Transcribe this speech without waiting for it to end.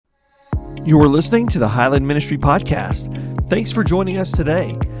You are listening to the Highland Ministry Podcast. Thanks for joining us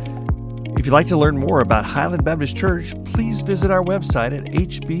today. If you'd like to learn more about Highland Baptist Church, please visit our website at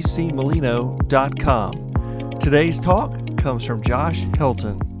hbcmolino.com. Today's talk comes from Josh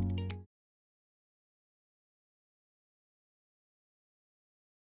Helton.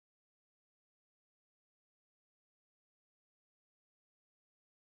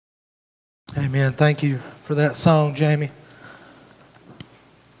 Amen. Thank you for that song, Jamie.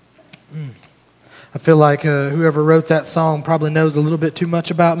 I feel like whoever wrote that song probably knows a little bit too much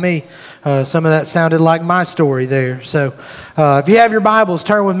about me. Some of that sounded like my story there. So if you have your Bibles,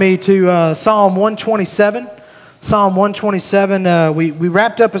 turn with me to Psalm 127. Psalm 127. We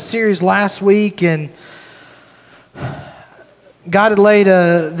wrapped up a series last week, and God had laid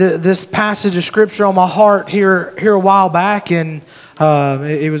this passage of Scripture on my heart here a while back, and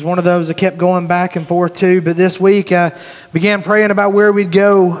it was one of those I kept going back and forth to. But this week I began praying about where we'd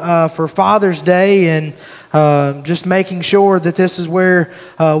go for Father's Day, and just making sure that this is where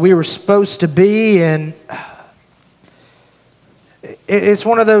we were supposed to be. And it's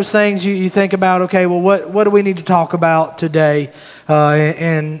one of those things you think about, okay, well, what do we need to talk about today?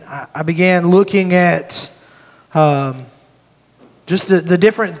 And I began looking at just the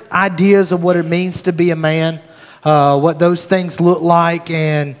different ideas of what it means to be a man. What those things look like,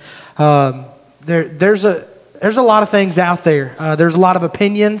 and there's a lot of things out there. There's a lot of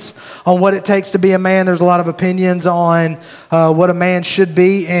opinions on what it takes to be a man. There's a lot of opinions on what a man should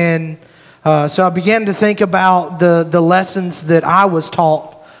be, and so I began to think about the lessons that I was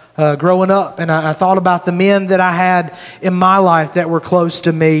taught growing up, and I thought about the men that I had in my life that were close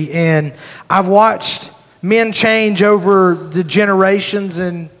to me, and I've watched men change over the generations,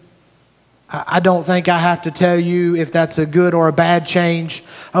 and I don't think I have to tell you if that's a good or a bad change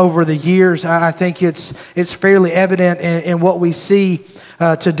over the years. I think it's fairly evident in what we see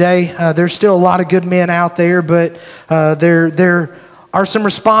today. There's still a lot of good men out there, but there are some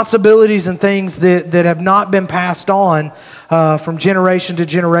responsibilities and things that have not been passed on from generation to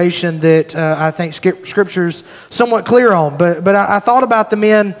generation that I think Scripture's somewhat clear on. But I thought about the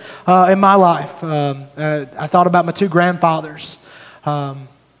men in my life. I thought about my two grandfathers.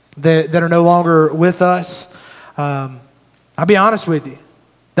 That are no longer with us. I'll be honest with you,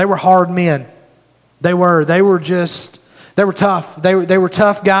 they were hard men. They were tough. They were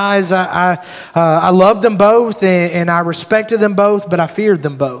tough guys. I loved them both, and I respected them both, but I feared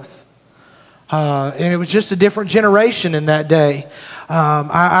them both. And it was just a different generation in that day.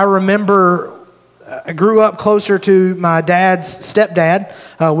 I remember I grew up closer to my dad's stepdad.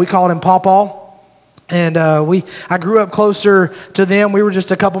 We called him Pawpaw. And I grew up closer to them. We were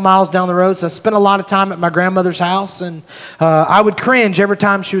just a couple miles down the road, so I spent a lot of time at my grandmother's house. And I would cringe every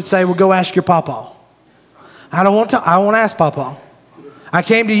time she would say, "Well, go ask your pawpaw." I won't ask pawpaw. I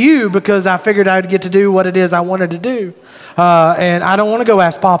came to you because I figured I'd get to do what it is I wanted to do, and I don't want to go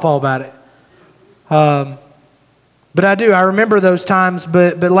ask pawpaw about it. But I do. I remember those times.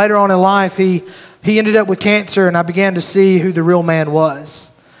 But later on in life, he ended up with cancer, and I began to see who the real man was.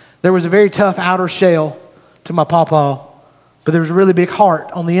 There was a very tough outer shell to my pawpaw, but there was a really big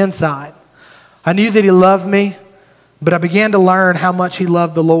heart on the inside. I knew that he loved me, but I began to learn how much he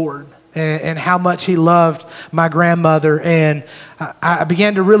loved the Lord and how much he loved my grandmother. And I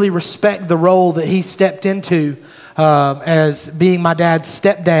began to really respect the role that he stepped into as being my dad's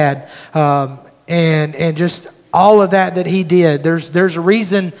stepdad, and just all of that he did. There's a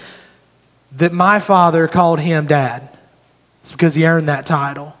reason that my father called him Dad. It's because he earned that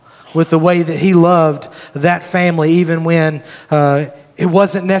title with the way that he loved that family, even when it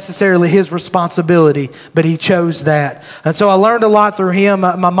wasn't necessarily his responsibility, but he chose that. And so I learned a lot through him.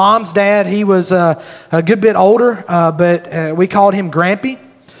 My mom's dad, he was a good bit older, but we called him Grampy.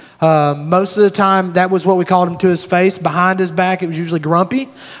 Most of the time, that was what we called him to his face. Behind his back, it was usually Grumpy,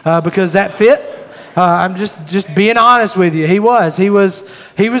 because that fit. I'm just being honest with you. He was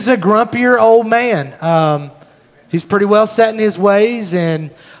a grumpier old man. He's pretty well set in his ways,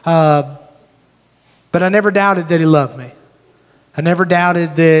 but I never doubted that he loved me. I never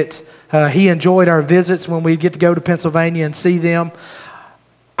doubted that he enjoyed our visits when we'd get to go to Pennsylvania and see them.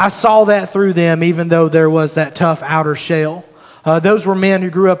 I saw that through them, even though there was that tough outer shell. Those were men who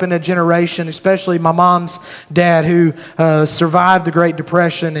grew up in a generation, especially my mom's dad, who survived the Great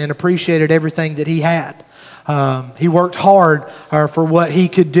Depression and appreciated everything that he had. He worked hard for what he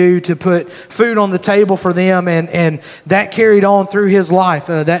could do to put food on the table for them, and that carried on through his life.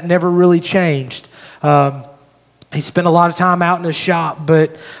 That never really changed. He spent a lot of time out in his shop,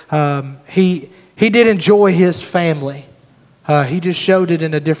 but he did enjoy his family. He just showed it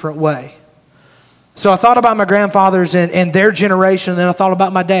in a different way. So I thought about my grandfathers and their generation, and then I thought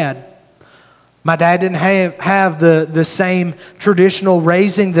about my dad. My dad didn't have the same traditional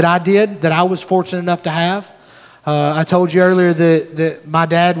raising that I did, that I was fortunate enough to have. I told you earlier that my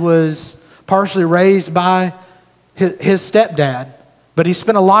dad was partially raised by his stepdad, but he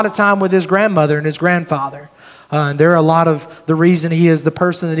spent a lot of time with his grandmother and his grandfather. And they're a lot of the reason he is the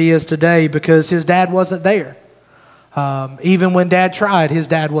person that he is today, because his dad wasn't there. Even when Dad tried, his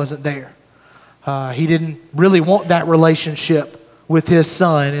dad wasn't there. He didn't really want that relationship with his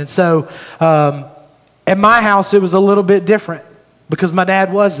son. And so at my house, it was a little bit different because my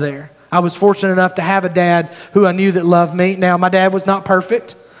dad was there. I was fortunate enough to have a dad who I knew that loved me. Now, my dad was not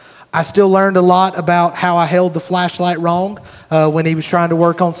perfect. I still learned a lot about how I held the flashlight wrong when he was trying to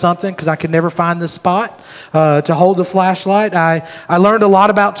work on something, because I could never find the spot to hold the flashlight. I learned a lot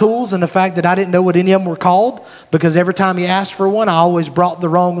about tools and the fact that I didn't know what any of them were called, because every time he asked for one, I always brought the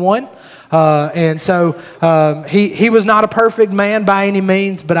wrong one. And so he was not a perfect man by any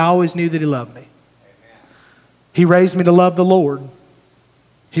means, but I always knew that he loved me. He raised me to love the Lord.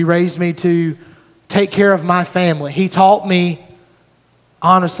 He raised me to take care of my family. He taught me,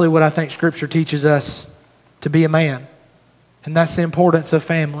 honestly, what I think Scripture teaches us to be a man. And that's the importance of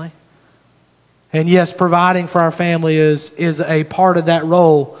family. And yes, providing for our family is a part of that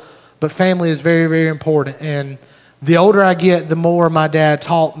role, but family is very, very important. And the older I get, the more my dad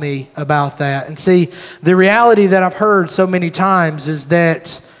taught me about that. And see, the reality that I've heard so many times is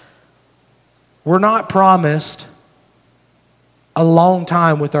that we're not promised a long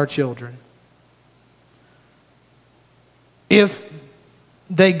time with our children. If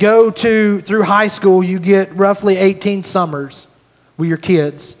they go through high school, you get roughly 18 summers with your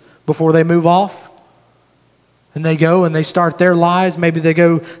kids before they move off. And they go and they start their lives. Maybe they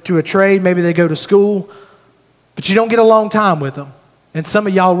go to a trade, maybe they go to school. But you don't get a long time with them. And some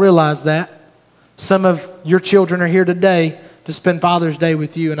of y'all realize that. Some of your children are here today to spend Father's Day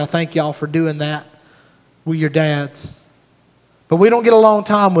with you, and I thank y'all for doing that with your dads. But we don't get a long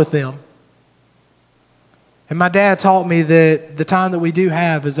time with them. And my dad taught me that the time that we do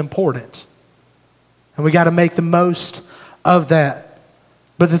have is important. And we got to make the most of that.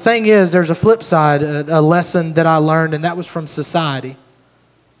 But the thing is, there's a flip side, a lesson that I learned, and that was from society.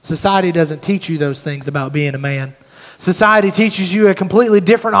 Society doesn't teach you those things about being a man. Society teaches you a completely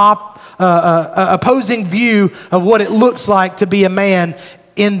different opposing view of what it looks like to be a man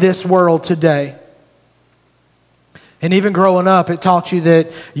in this world today. And even growing up, it taught you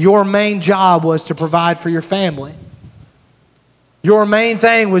that your main job was to provide for your family. Your main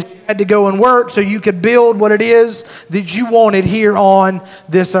thing was you had to go and work so you could build what it is that you wanted here on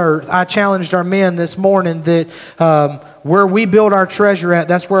this earth. I challenged our men this morning that where we build our treasure at,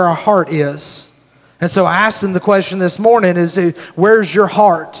 that's where our heart is. And so I asked them the question this morning is, where's your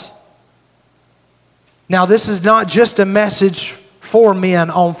heart? Now, this is not just a message for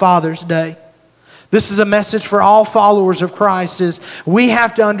men on Father's Day. This is a message for all followers of Christ. Is we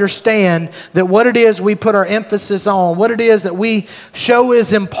have to understand that what it is we put our emphasis on, what it is that we show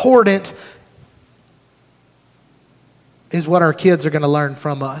is important, is what our kids are going to learn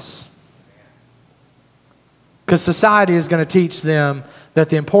from us. Because society is going to teach them that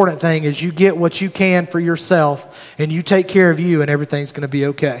the important thing is you get what you can for yourself and you take care of you and everything's going to be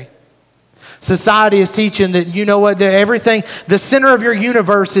okay. Society is teaching that, you know what, that everything, the center of your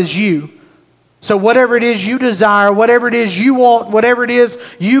universe is you. So whatever it is you desire, whatever it is you want, whatever it is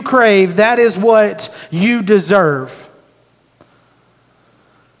you crave, that is what you deserve.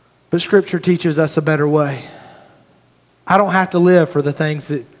 But Scripture teaches us a better way. I don't have to live for the things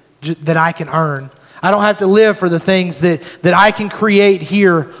that I can earn. I don't have to live for the things that I can create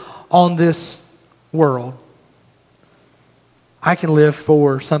here on this world. I can live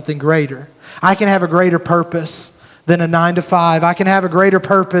for something greater. I can have a greater purpose than a 9-to-5. I can have a greater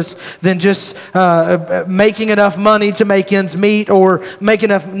purpose than just making enough money to make ends meet or making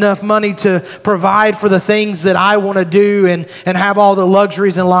enough money to provide for the things that I want to do and have all the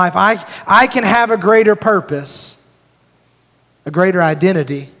luxuries in life. I can have a greater purpose, a greater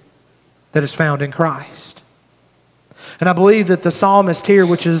identity that is found in Christ. And I believe that the psalmist here,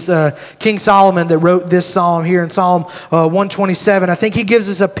 which is King Solomon that wrote this psalm here in Psalm 127, I think he gives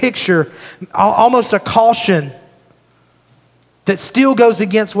us a picture, almost a caution that still goes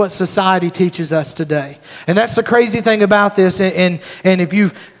against what society teaches us today. And that's the crazy thing about this. And if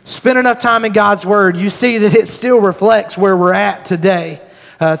you've spent enough time in God's Word, you see that it still reflects where we're at today.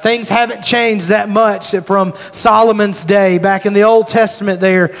 Things haven't changed that much from Solomon's day back in the Old Testament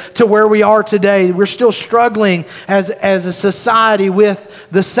there to where we are today. We're still struggling as a society with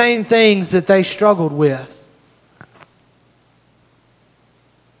the same things that they struggled with.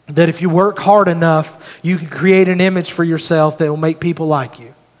 That if you work hard enough, you can create an image for yourself that will make people like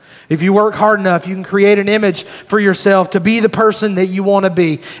you. If you work hard enough, you can create an image for yourself to be the person that you want to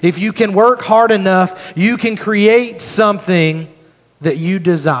be. If you can work hard enough, you can create something that you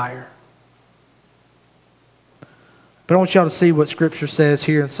desire. But I want y'all to see what Scripture says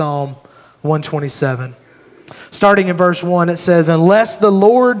here in Psalm 127. Starting in verse 1, it says, "Unless the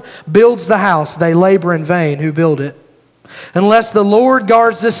Lord builds the house, they labor in vain who build it. Unless the Lord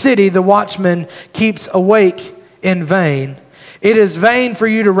guards the city, the watchman keeps awake in vain. It is vain for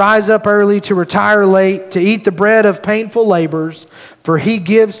you to rise up early, to retire late, to eat the bread of painful labors, for he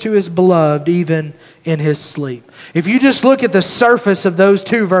gives to his beloved even in his sleep." If you just look at the surface of those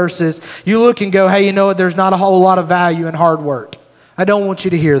two verses, you look and go, hey, you know what, there's not a whole lot of value in hard work. I don't want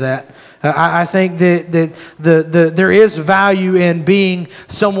you to hear that. I think that there is value in being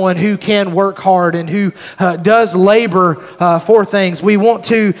someone who can work hard and who does labor for things. We want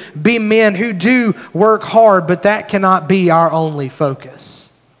to be men who do work hard, but that cannot be our only focus.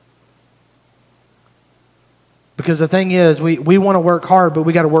 Because the thing is, we want to work hard, but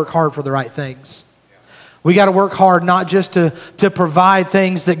we got to work hard for the right things. We got to work hard not just to provide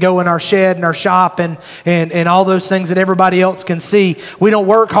things that go in our shed and our shop and all those things that everybody else can see. We don't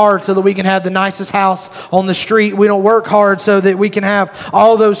work hard so that we can have the nicest house on the street. We don't work hard so that we can have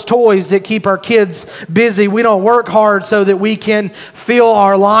all those toys that keep our kids busy. We don't work hard so that we can fill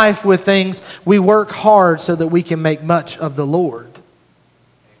our life with things. We work hard so that we can make much of the Lord.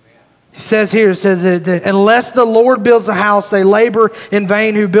 He says here, that unless the Lord builds a house, they labor in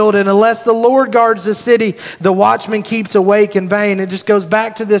vain who build it. Unless the Lord guards the city, the watchman keeps awake in vain. It just goes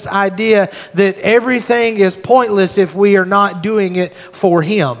back to this idea that everything is pointless if we are not doing it for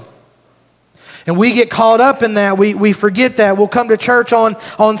Him. And we get caught up in that. We forget that. We'll come to church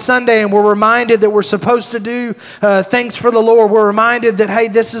on Sunday and we're reminded that we're supposed to do things for the Lord. We're reminded that, hey,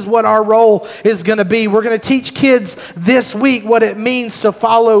 this is what our role is going to be. We're going to teach kids this week what it means to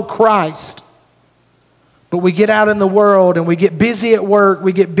follow Christ. But we get out in the world and we get busy at work.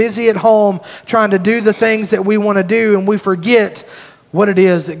 We get busy at home trying to do the things that we want to do. And we forget what it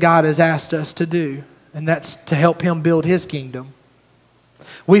is that God has asked us to do. And that's to help Him build His kingdom.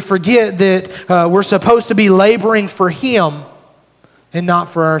 We forget that we're supposed to be laboring for Him and not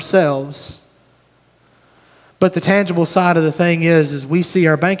for ourselves. But the tangible side of the thing is we see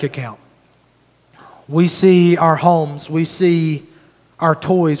our bank account. We see our homes. We see our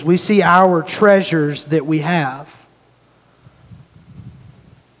toys. We see our treasures that we have.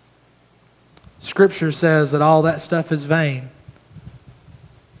 Scripture says that all that stuff is vain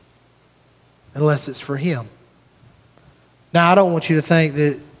unless it's for Him. Now, I don't want you to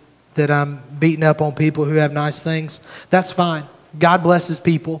think that I'm beating up on people who have nice things. That's fine. God blesses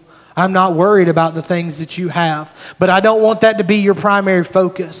people. I'm not worried about the things that you have, but I don't want that to be your primary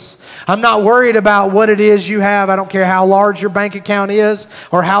focus. I'm not worried about what it is you have. I don't care how large your bank account is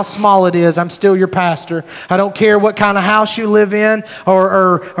or how small it is. I'm still your pastor. I don't care what kind of house you live in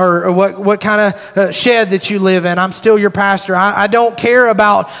or what kind of shed that you live in. I'm still your pastor. I don't care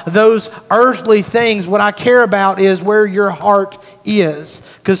about those earthly things. What I care about is where your heart is.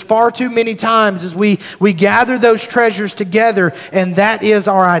 Because far too many times as we gather those treasures together, and that is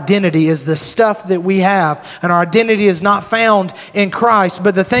our identity, is the stuff that we have. And our identity is not found in Christ.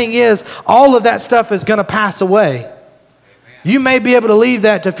 But the thing is, all of that stuff is going to pass away. Amen. You may be able to leave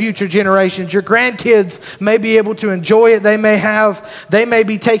that to future generations. Your grandkids may be able to enjoy it. They may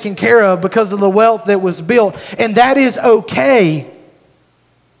be taken care of because of the wealth that was built. And that is okay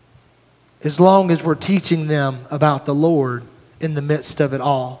as long as we're teaching them about the Lord in the midst of it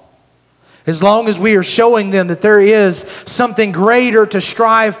all. As long as we are showing them that there is something greater to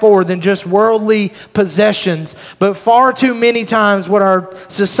strive for than just worldly possessions. But far too many times what our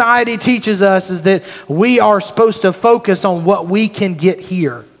society teaches us is that we are supposed to focus on what we can get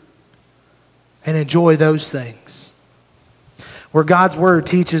here and enjoy those things. Where God's Word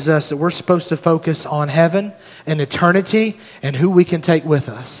teaches us that we're supposed to focus on heaven and eternity and who we can take with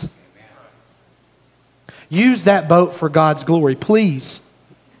us. Use that boat for God's glory, please.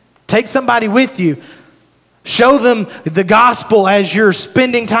 Take somebody with you. Show them the gospel as you're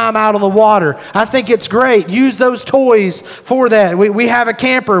spending time out on the water. I think it's great. Use those toys for that. We have a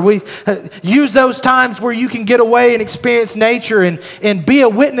camper. We use those times where you can get away and experience nature and be a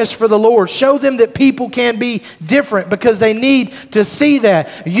witness for the Lord. Show them that people can be different because they need to see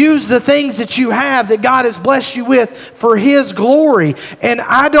that. Use the things that you have that God has blessed you with for His glory. And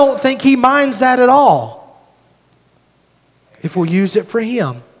I don't think He minds that at all if we'll use it for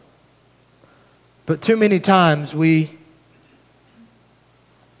Him. But too many times we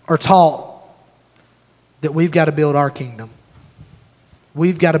are taught that we've got to build our kingdom.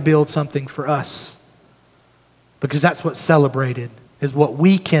 We've got to build something for us because that's what's celebrated is what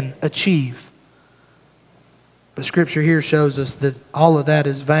we can achieve. But Scripture here shows us that all of that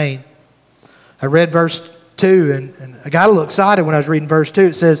is vain. I read verse 2, and I got a little excited when I was reading verse 2.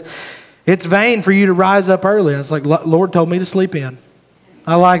 It says, it's vain for you to rise up early. I was like, Lord told me to sleep in.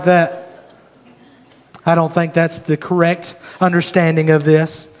 I like that. I don't think that's the correct understanding of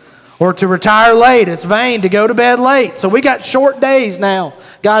this. Or to retire late. It's vain to go to bed late. So we got short days now.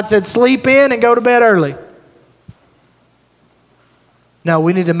 God said sleep in and go to bed early. No,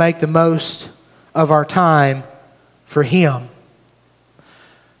 we need to make the most of our time for Him.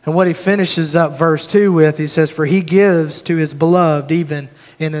 And what he finishes up verse 2 with, he says, for He gives to His beloved even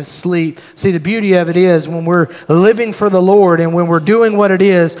in His sleep. See, the beauty of it is when we're living for the Lord and when we're doing what it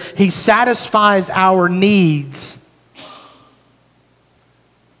is, He satisfies our needs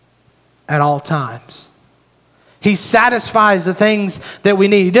at all times. He satisfies the things that we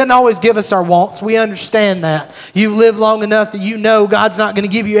need. He doesn't always give us our wants. We understand that. You've lived long enough that you know God's not going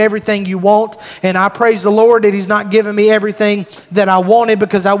to give you everything you want. And I praise the Lord that He's not given me everything that I wanted,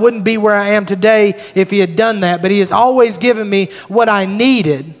 because I wouldn't be where I am today if He had done that. But He has always given me what I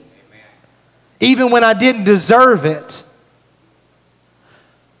needed, even when I didn't deserve it.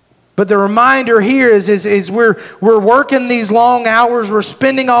 But the reminder here is we're working these long hours. We're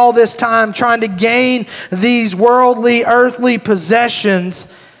spending all this time trying to gain these worldly, earthly possessions.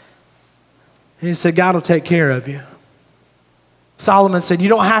 And He said, God will take care of you. Solomon said, you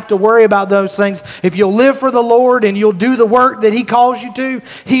don't have to worry about those things. If you'll live for the Lord and you'll do the work that He calls you to,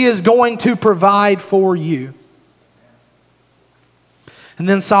 He is going to provide for you. And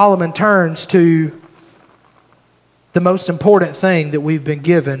then Solomon turns to the most important thing that we've been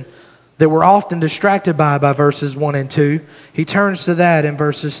given, that we're often distracted by verses 1 and 2. He turns to that in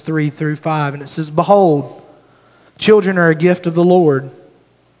verses 3 through 5. And it says, behold, children are a gift of the Lord.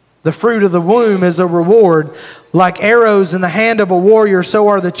 The fruit of the womb is a reward. Like arrows in the hand of a warrior, so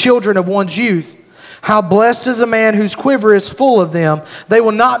are the children of one's youth. How blessed is a man whose quiver is full of them. They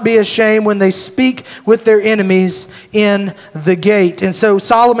will not be ashamed when they speak with their enemies in the gate. And so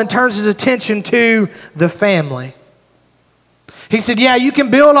Solomon turns his attention to the family. He said, yeah, you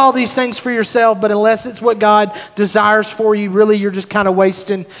can build all these things for yourself, but unless it's what God desires for you, really you're just kind of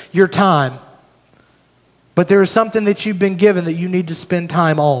wasting your time. But there is something that you've been given that you need to spend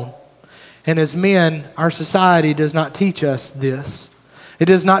time on. And as men, our society does not teach us this. It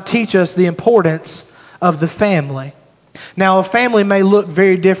does not teach us the importance of the family. Now, a family may look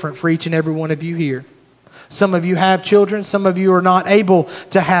very different for each and every one of you here. Some of you have children. Some of you are not able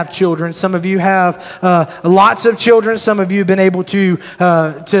to have children. Some of you have lots of children. Some of you have been able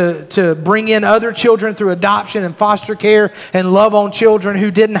to bring in other children through adoption and foster care and love on children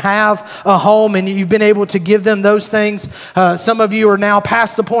who didn't have a home, and you've been able to give them those things. Some of you are now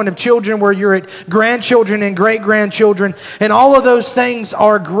past the point of children where you're at grandchildren and great-grandchildren, and all of those things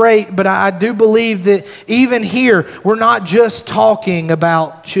are great, but I do believe that even here, we're not just talking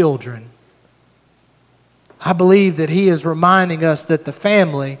about children. I believe that he is reminding us that the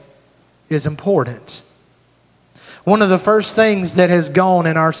family is important. One of the first things that has gone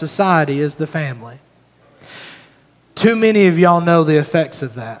in our society is the family. Too many of y'all know the effects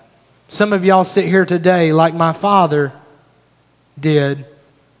of that. Some of y'all sit here today like my father did,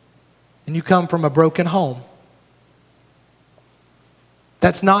 and you come from a broken home.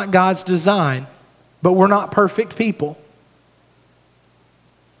 That's not God's design, but we're not perfect people.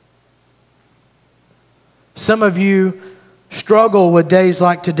 Some of you struggle with days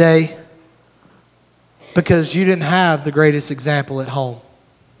like today because you didn't have the greatest example at home.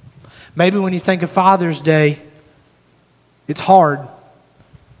 Maybe when you think of Father's Day, it's hard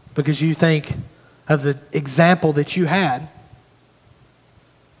because you think of the example that you had.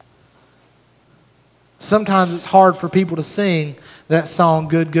 Sometimes it's hard for people to sing that song,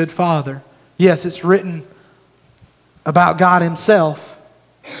 Good, Good Father. Yes, it's written about God Himself.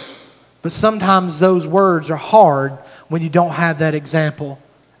 But sometimes those words are hard when you don't have that example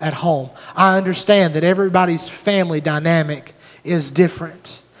at home. I understand that everybody's family dynamic is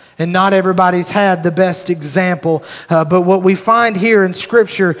different. And not everybody's had the best example. But what we find here in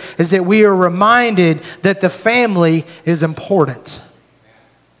Scripture is that we are reminded that the family is important.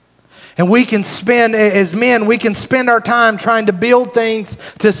 And we can spend, as men, we can spend our time trying to build things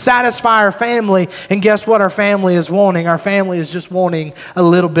to satisfy our family. And guess what our family is wanting? Our family is just wanting a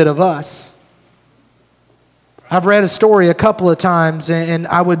little bit of us. I've read a story a couple of times, and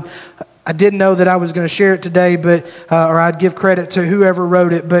I didn't know that I was going to share it today, but or I'd give credit to whoever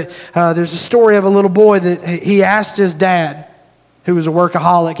wrote it. But there's a story of a little boy that he asked his dad, who was a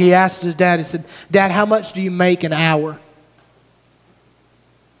workaholic. He asked his dad, he said, "Dad, how much do you make an hour?"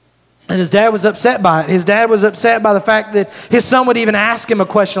 And his dad was upset by it. His dad was upset by the fact that his son would even ask him a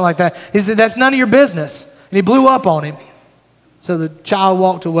question like that. He said, that's none of your business. And he blew up on him. So the child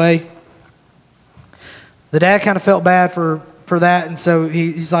walked away. The dad kind of felt bad for that. And so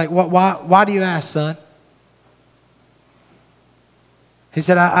he's like, why do you ask, son? He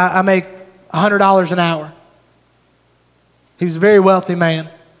said, I make $100 an hour. He was a very wealthy man.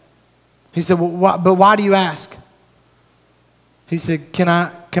 He said, well, but why do you ask? He said, can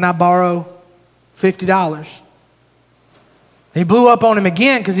I borrow $50? He blew up on him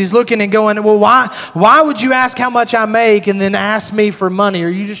again because he's looking and going, well, why would you ask how much I make and then ask me for money? Are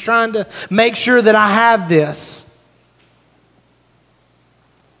you just trying to make sure that I have this?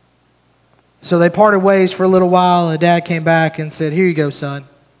 So they parted ways for a little while, and the dad came back and said, here you go, son.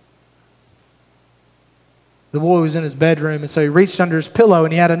 The boy was in his bedroom, and so he reached under his pillow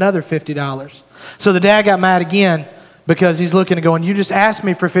and he had another $50. So the dad got mad again because he's looking and going, you just asked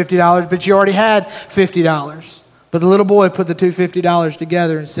me for $50, but you already had $50. But the little boy put the two $50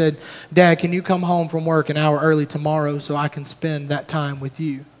 together and said, Dad, can you come home from work an hour early tomorrow so I can spend that time with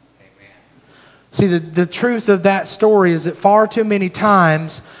you? Amen. See, the truth of that story is that far too many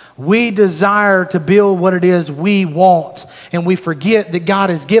times we desire to build what it is we want, and we forget that God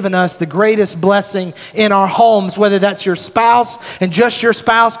has given us the greatest blessing in our homes, whether that's your spouse and just your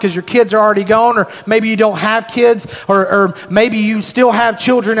spouse because your kids are already gone, or maybe you don't have kids, or maybe you still have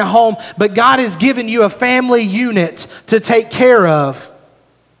children at home, but God has given you a family unit to take care of.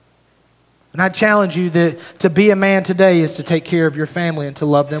 And I challenge you that to be a man today is to take care of your family and to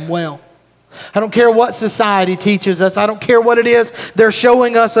love them well. I don't care what society teaches us. I don't care what it is they're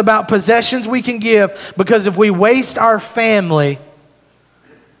showing us about possessions we can give, because if we waste our family,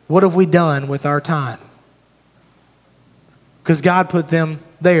 what have we done with our time? Because God put them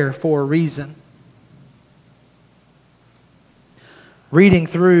there for a reason. Reading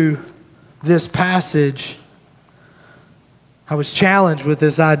through this passage, I was challenged with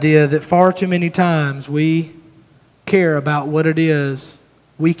this idea that far too many times we care about what it is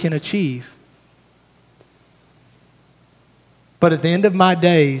we can achieve. But at the end of my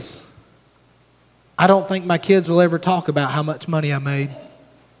days, I don't think my kids will ever talk about how much money I made.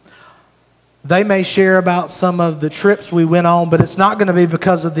 They may share about some of the trips we went on, but it's not going to be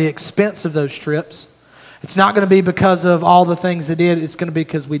because of the expense of those trips. It's not going to be because of all the things they did. It's going to be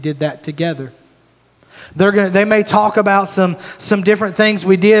because we did that together. They may talk about some different things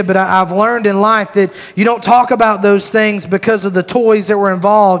we did, but I've learned in life that you don't talk about those things because of the toys that were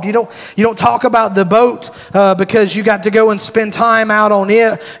involved. You don't talk about the boat because you got to go and spend time out on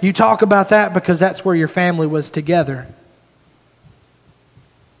it. You talk about that because that's where your family was together.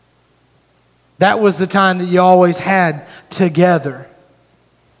 That was the time that you always had together.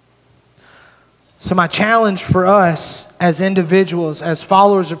 So my challenge for us as individuals, as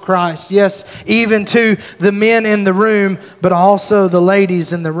followers of Christ, yes, even to the men in the room, but also the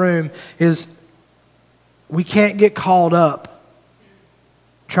ladies in the room, is we can't get caught up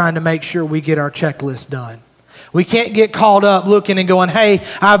trying to make sure we get our checklist done. We can't get caught up looking and going, hey,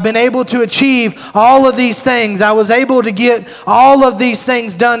 I've been able to achieve all of these things. I was able to get all of these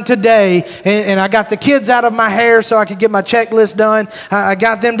things done today. And I got the kids out of my hair so I could get my checklist done. I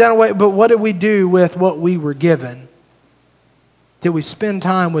got them done away. But what did we do with what we were given? Did we spend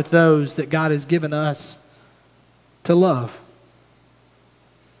time with those that God has given us to love?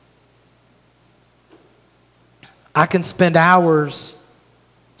 I can spend hours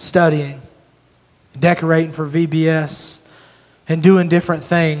studying, decorating for VBS, and doing different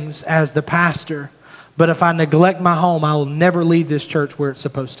things as the pastor. But if I neglect my home, I will never lead this church where it's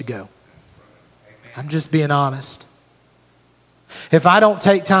supposed to go. I'm just being honest. If I don't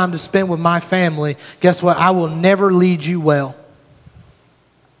take time to spend with my family, guess what? I will never lead you well.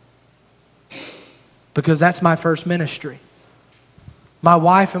 Because that's my first ministry. My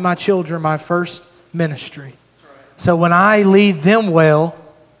wife and my children are my first ministry. So when I lead them well,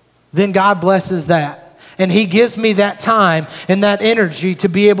 then God blesses that. And He gives me that time and that energy to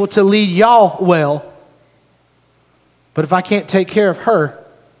be able to lead y'all well. But if I can't take care of her,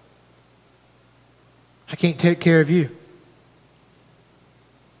 I can't take care of you.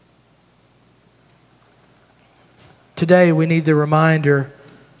 Today we need the reminder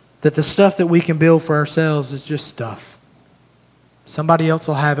that the stuff that we can build for ourselves is just stuff. Somebody else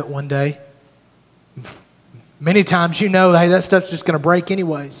will have it one day. Many times you know, hey, that stuff's just going to break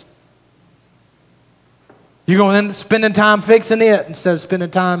anyways. You're going to end up spending time fixing it instead of spending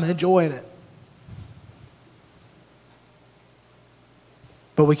time enjoying it.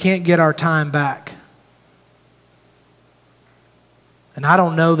 But we can't get our time back. And I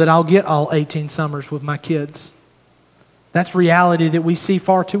don't know that I'll get all 18 summers with my kids. That's reality that we see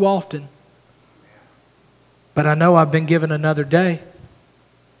far too often. But I know I've been given another day.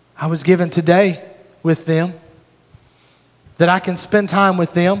 I was given today with them, that I can spend time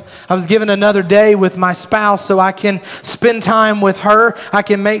with them. I was given another day with my spouse so I can spend time with her. I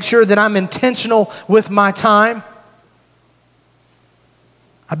can make sure that I'm intentional with my time.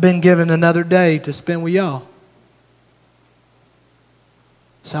 I've been given another day to spend with y'all.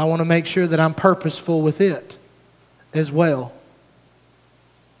 So I want to make sure that I'm purposeful with it as well.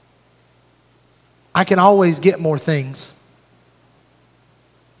 I can always get more things.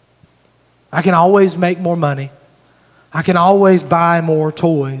 I can always make more money. I can always buy more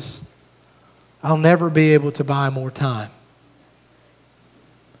toys. I'll never be able to buy more time.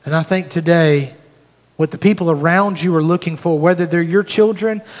 And I think today, what the people around you are looking for, whether they're your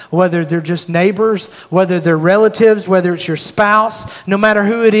children, whether they're just neighbors, whether they're relatives, whether it's your spouse, no matter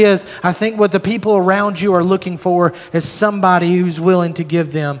who it is, I think what the people around you are looking for is somebody who's willing to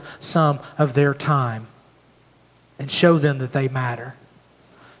give them some of their time and show them that they matter.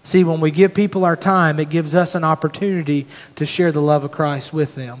 See, when we give people our time, it gives us an opportunity to share the love of Christ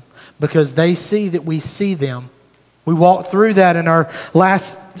with them because they see that we see them. We walked through that in our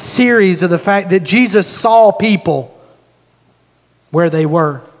last series of the fact that Jesus saw people where they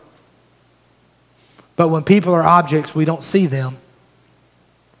were. But when people are objects, we don't see them.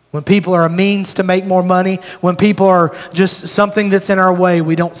 When people are a means to make more money, when people are just something that's in our way,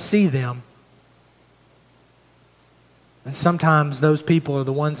 we don't see them. And sometimes those people are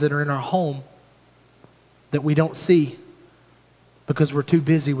the ones that are in our home that we don't see because we're too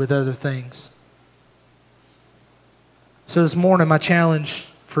busy with other things. So this morning, my challenge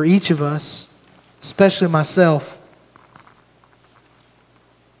for each of us, especially myself,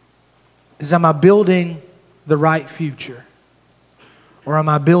 is am I building the right future? Or am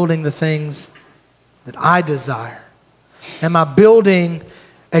I building the things that I desire? Am I building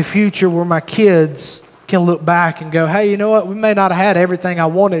a future where my kids can look back and go, hey, you know what? We may not have had everything I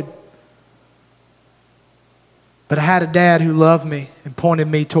wanted, but I had a dad who loved me and pointed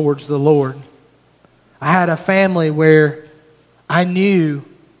me towards the Lord. I had a family where I knew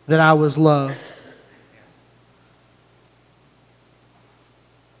that I was loved.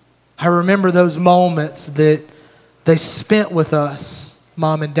 I remember those moments that they spent with us,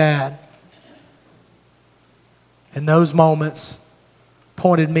 Mom and Dad. And those moments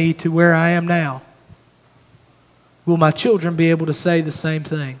pointed me to where I am now. Will my children be able to say the same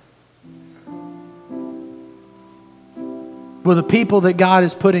thing? Will the people that God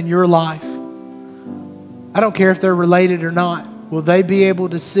has put in your life, I don't care if they're related or not, will they be able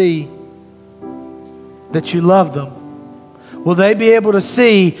to see that you love them? Will they be able to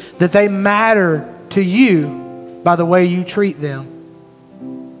see that they matter to you by the way you treat them?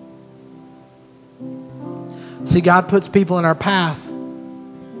 See, God puts people in our path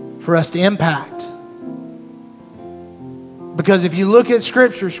for us to impact. Because if you look at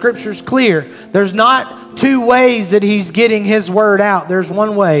Scripture, Scripture's clear. There's not two ways that He's getting His word out. There's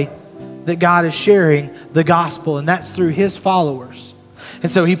one way that God is sharing the gospel, and that's through His followers.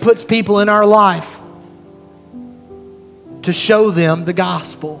 And so He puts people in our life to show them the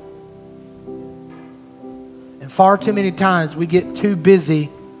gospel. And far too many times we get too busy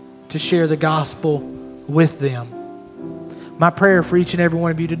to share the gospel with them. My prayer for each and every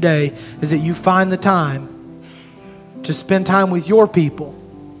one of you today is that you find the time to spend time with your people,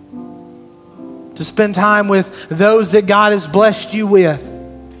 to spend time with those that God has blessed you with,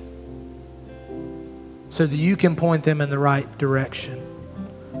 so that you can point them in the right direction.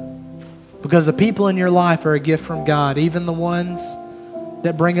 Because the people in your life are a gift from God, even the ones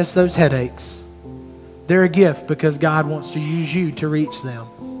that bring us those headaches. They're a gift because God wants to use you to reach them.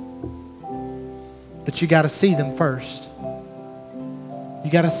 But you got to see them first.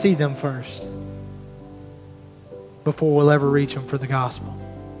 You got to see them first before we'll ever reach them for the gospel.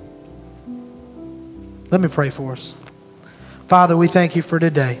 Let me pray for us. Father, we thank you for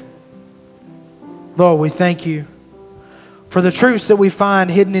today. Lord, we thank you for the truths that we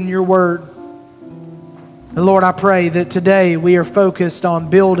find hidden in your word. And Lord, I pray that today we are focused on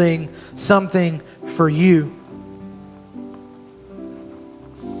building something for you.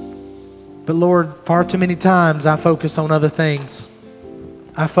 But Lord, far too many times I focus on other things.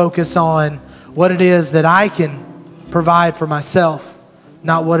 I focus on what it is that I can provide for myself,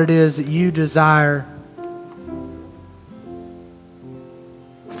 not what it is that you desire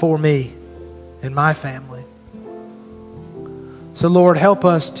for me and my family. So Lord, help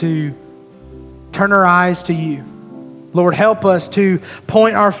us to turn our eyes to you. Lord, help us to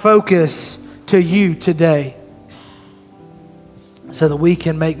point our focus to you today so that we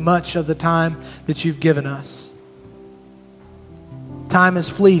can make much of the time that you've given us. Time is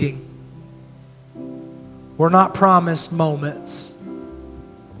fleeting. We're not promised moments.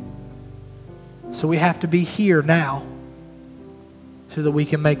 So we have to be here now so that we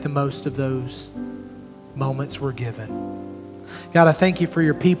can make the most of those moments we're given. God, I thank you for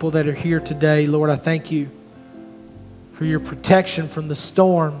your people that are here today. Lord, I thank you for your protection from the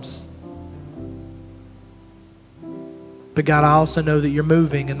storms. But God, I also know that you're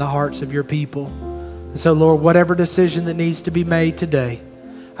moving in the hearts of your people. And so, Lord, whatever decision that needs to be made today,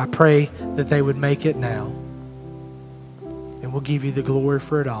 I pray that they would make it now. And we'll give you the glory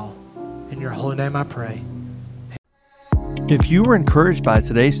for it all. In your holy name I pray. If you were encouraged by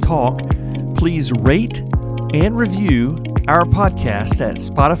today's talk, please rate and review our podcast at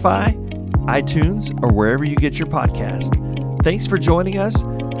Spotify, iTunes, or wherever you get your podcast. Thanks for joining us.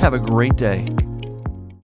 Have a great day.